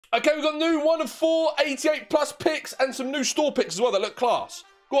Okay, we've got new 1 of 4, 88 plus picks and some new store picks as well that look class.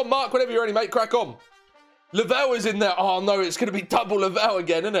 Go on, Mark, whenever you're ready, mate, crack on. Lavelle is in there. Oh, no, it's going to be double Lavelle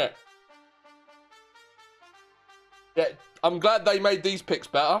again, isn't it? Yeah, I'm glad they made these picks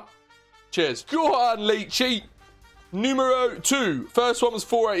better. Cheers. Go on, Leachy. Numero 2. First one was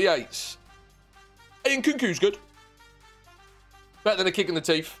 488s. Ian Kunku's good. Better than a kick in the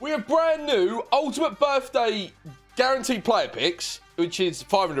teeth. We have brand new Ultimate Birthday Guaranteed Player Picks, which is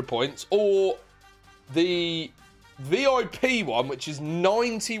 500 points, or the VIP one, which is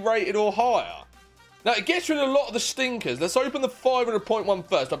 90 rated or higher. Now, it gets rid of a lot of the stinkers. Let's open the 500 point one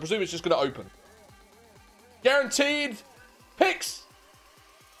first. I presume it's just going to open. Guaranteed picks.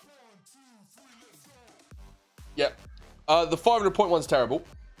 Yep. The 500 point one's terrible.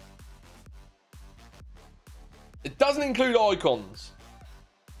 It doesn't include icons.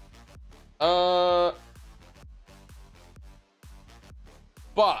 But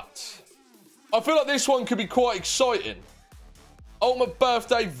I feel like this one could be quite exciting. Ultimate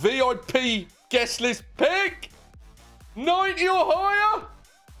Birthday VIP guest list pick. 90 or higher.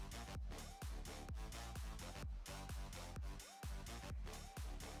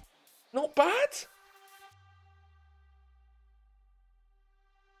 Not bad.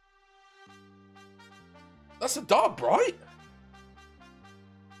 That's a dub, right?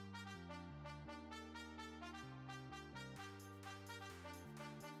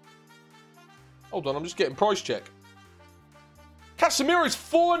 Hold on, I'm just getting price check. Casemiro's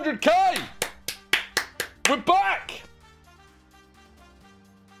 400k. We're back.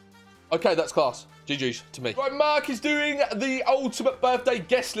 Okay, that's class. GG's to me. Right, Mark is doing the Ultimate Birthday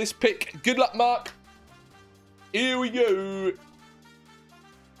guest list pick. Good luck, Mark. Here we go.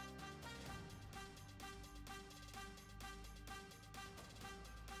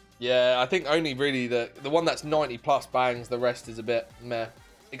 Yeah, I think only really the one that's 90 plus bangs. The rest is a bit meh.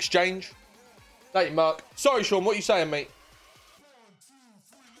 Exchange. Thank you, Mark. Sorry, Sean. What are you saying, mate?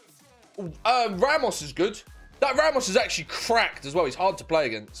 Ramos is good. That Ramos is actually cracked as well. He's hard to play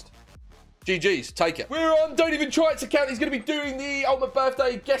against. GG's. Take it. We're on Don't Even Try It account. He's going to be doing the Ultimate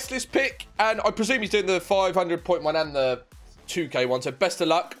Birthday guest list pick. And I presume he's doing the 500 point one and the 2K one. So best of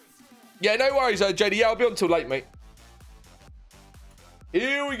luck. Yeah, no worries, JD. Yeah, I'll be on till late, mate.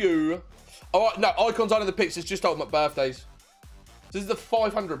 Here we go. All right, no, icons aren't in the picks. It's just Ultimate Birthdays. This is the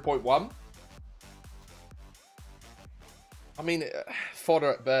 500 point one. I mean,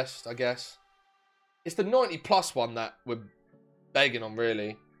 fodder at best, I guess. It's the 90 plus one that we're begging on,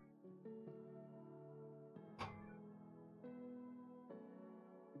 really.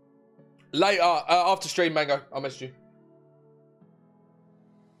 Later, after stream, Mango. I'll message you.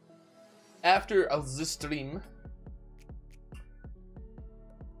 After the stream.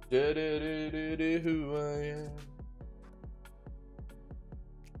 Who I am.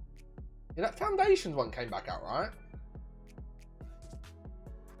 Yeah, that Foundations one came back out, right?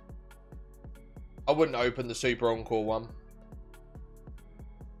 I wouldn't open the Super Encore one.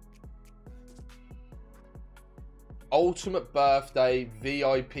 Ultimate Birthday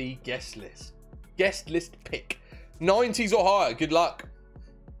VIP guest list. Guest list pick. 90s or higher. Good luck.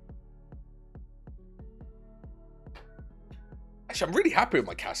 Actually, I'm really happy with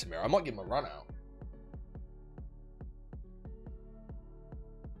my Casemiro. I might give him a run out.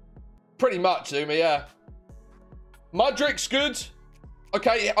 Pretty much, Zuma, yeah. Mudrik's good.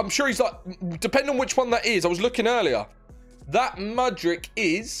 Okay, I'm sure he's like, depending on which one that is, I was looking earlier. That Mudrik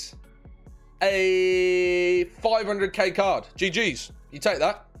is a 500k card. GG's. You take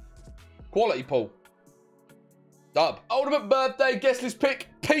that. Quality pull. Dub. Ultimate Birthday guest list pick.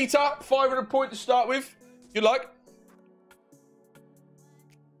 Peter, 500 point to start with. Good luck.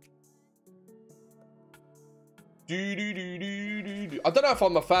 I don't know if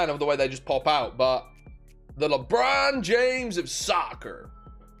I'm a fan of the way they just pop out, but the LeBron James of soccer.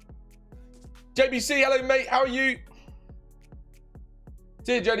 JBC, hello mate, how are you?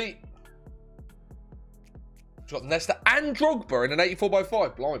 See you, Jody. Got Nesta and Drogba in an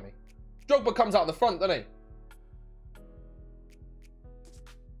 84x5. Blimey. Drogba comes out in the front, doesn't he?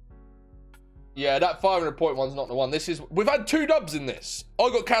 Yeah, that 500 point one's not the one. This is, we've had 2 dubs in this. I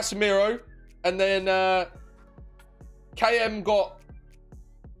got Casemiro, and then KM got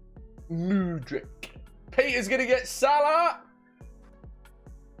Mudryk. Peter's gonna get Salah.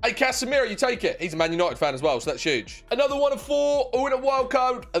 Hey, Casemiro, you take it. He's a Man United fan as well, so that's huge. Another 1 of 4. Oh, in a wild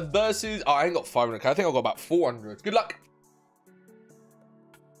card versus... Oh, I ain't got 500k. I think I've got about 400. Good luck.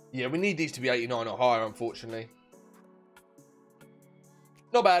 Yeah, we need these to be 89 or higher, unfortunately.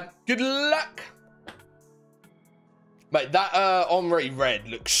 Not bad. Good luck. Mate, that Omri red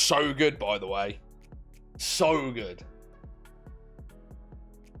looks so good, by the way. So good.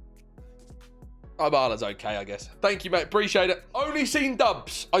 Ibala's okay, I guess. Thank you, mate. Appreciate it. Only seen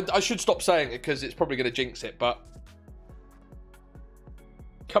dubs. I should stop saying it because it's probably going to jinx it, but...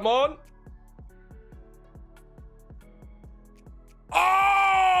 Come on.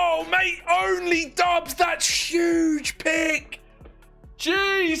 Oh, mate, only dubs. That's huge pick.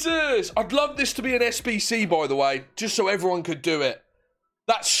 Jesus. I'd love this to be an SBC, by the way, just so everyone could do it.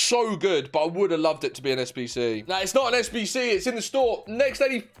 That's so good, but I would have loved it to be an SBC. Now, it's not an SBC. It's in the store. Next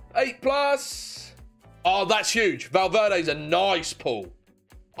 88 plus. Oh, that's huge. Valverde's a nice pull.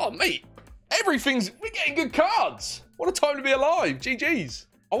 Oh, mate. We're getting good cards. What a time to be alive. GG's.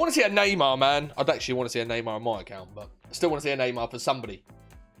 I want to see a Neymar, man. I'd actually want to see a Neymar on my account, but I still want to see a Neymar for somebody.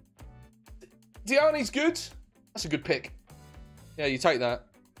 Diane's good. That's a good pick. Yeah, you take that.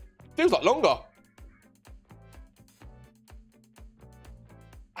 Feels like longer.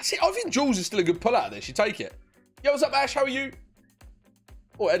 I think Jules is still a good pull out of this. You take it. Yo, what's up, Ash? How are you?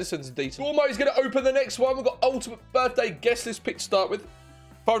 Oh, Edison's decent. Gormo is going to open the next one. We've got ultimate birthday guest list pick to start with.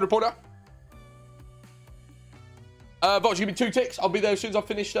 Phone reporter. Vox, give me 2 ticks. I'll be there as soon as I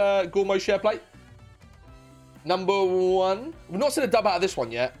finish Gormo's share plate. Number 1. We've not seen a dub out of this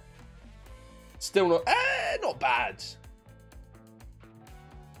one yet. Still not bad.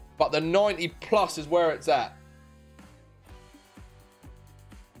 But the 90 plus is where it's at.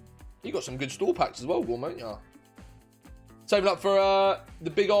 You got some good store packs as well, Gormo, yeah. Saving up for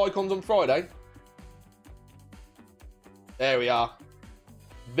the big icons on Friday. There we are.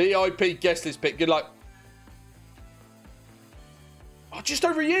 VIP guest list pick. Good luck. Oh, just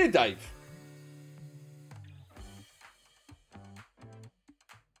over a year, Dave.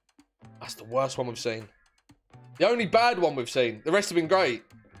 That's the worst one we've seen. The only bad one we've seen. The rest have been great.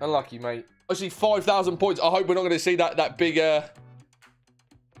 Unlucky, mate. I see 5,000 points. I hope we're not going to see that big...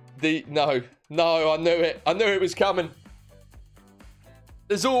 No, I knew it. I knew it was coming.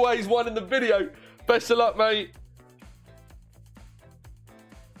 There's always one in the video. Best of luck, mate.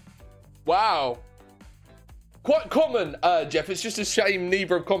 Wow. Quite common, Jeff. It's just a shame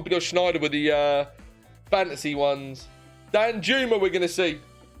neither of Company or Schneider were the fantasy ones. Dan Juma we're going to see.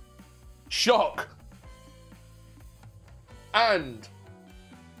 Shock. And...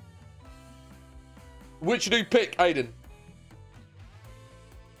 which do you pick, Aiden?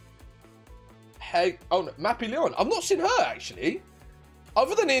 Hey, oh, no, Mappy Leon. I've not seen her, actually.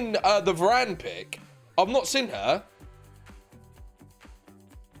 Other than in the Varane pick, I've not seen her.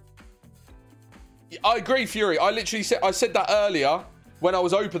 I agree, Fury. I literally said that earlier when I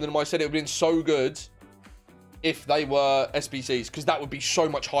was opening them. I said it would have been so good if they were SBCs, because that would be so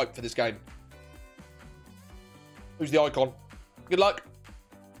much hype for this game. Who's the icon? Good luck.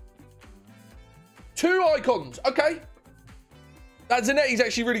 2 icons. Okay. That Zanetti's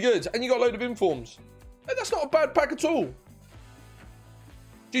actually really good. And you got a load of informs. Hey, that's not a bad pack at all.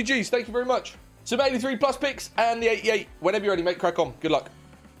 GG's. Thank you very much. Some 83 plus picks and the 88. Whenever you're ready, mate, crack on. Good luck.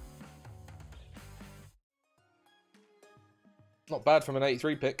 Not bad from an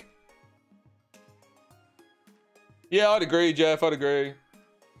 83 pick. Yeah, I'd agree, Jeff. I'd agree.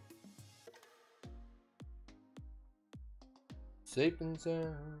 Safe and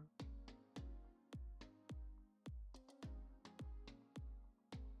sound.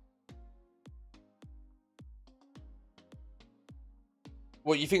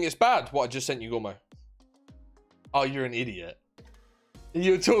 What, you think it's bad? What I just sent you, Gormo? Oh, you're an idiot.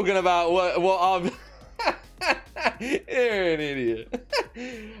 You're talking about what I'm... You're an idiot.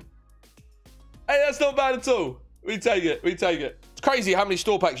 Hey, that's not bad at all. We take it. We take it. It's crazy how many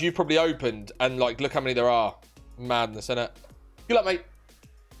store packs you've probably opened and, like, look how many there are. Madness, isn't it? Good luck, mate.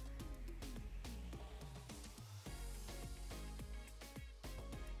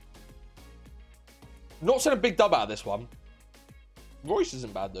 Not seen a big dub out of this one. Royce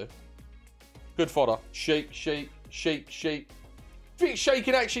isn't bad, though. Good fodder. Shake, shake, shake, shake. Do you think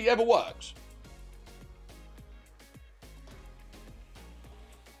shaking actually ever works?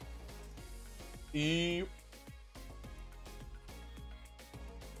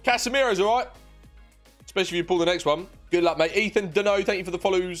 Casemiro's all right. Especially if you pull the next one. Good luck, mate. Ethan Dano, thank you for the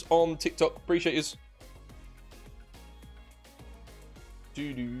follows on TikTok. Appreciate yous.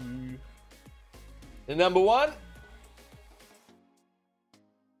 The number 1.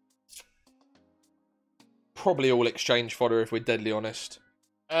 Probably all exchange fodder if we're deadly honest.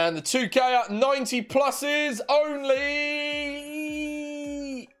 And the 2K at 90 pluses only.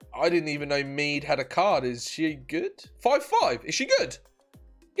 I didn't even know Mead had a card. Is she good? 5-5. Is she good?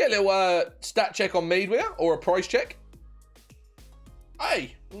 Get a little stat check on Mead with her, or a price check.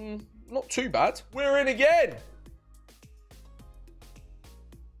 Hey, not too bad. We're in again.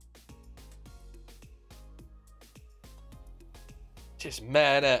 Just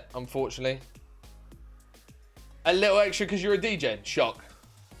man it, unfortunately. A little extra because you're a DJ. Shock.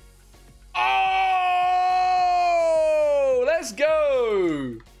 Oh, let's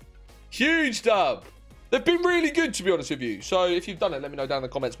go. Huge dub. They've been really good, to be honest with you. So if you've done it, let me know down in the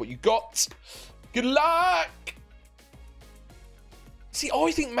comments what you got. Good luck. See,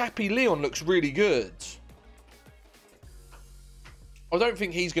 I think Mappy Leon looks really good. I don't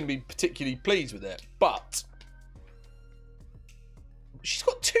think he's going to be particularly pleased with it, but she's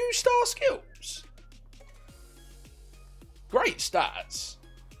got 2-star skills. Great stats.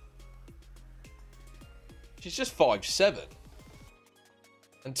 She's just 5'7".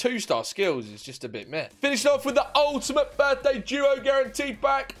 And 2-star skills is just a bit meh. Finished off with the ultimate birthday duo guarantee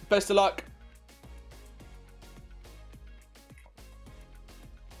pack. Best of luck.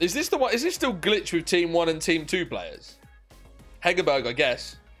 Is this the one? Is this still glitch with Team 1 and Team 2 players? Hegerberg, I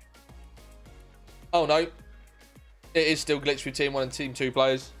guess. Oh, no. It is still glitch with Team 1 and Team 2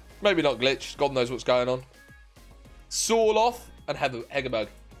 players. Maybe not glitch. God knows what's going on. Sorloth and Hegerberg.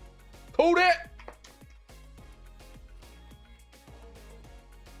 Pulled it!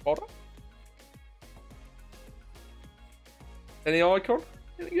 Order? Any icon?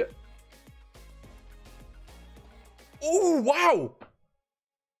 Oh, wow!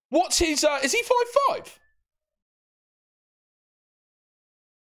 What's his, is he 5'5"?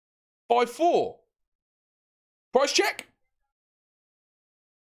 5'4". Price check.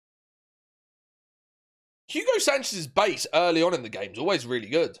 Hugo Sanchez's base early on in the game is always really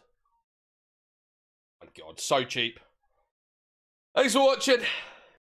good. Oh my God, so cheap. Thanks for watching.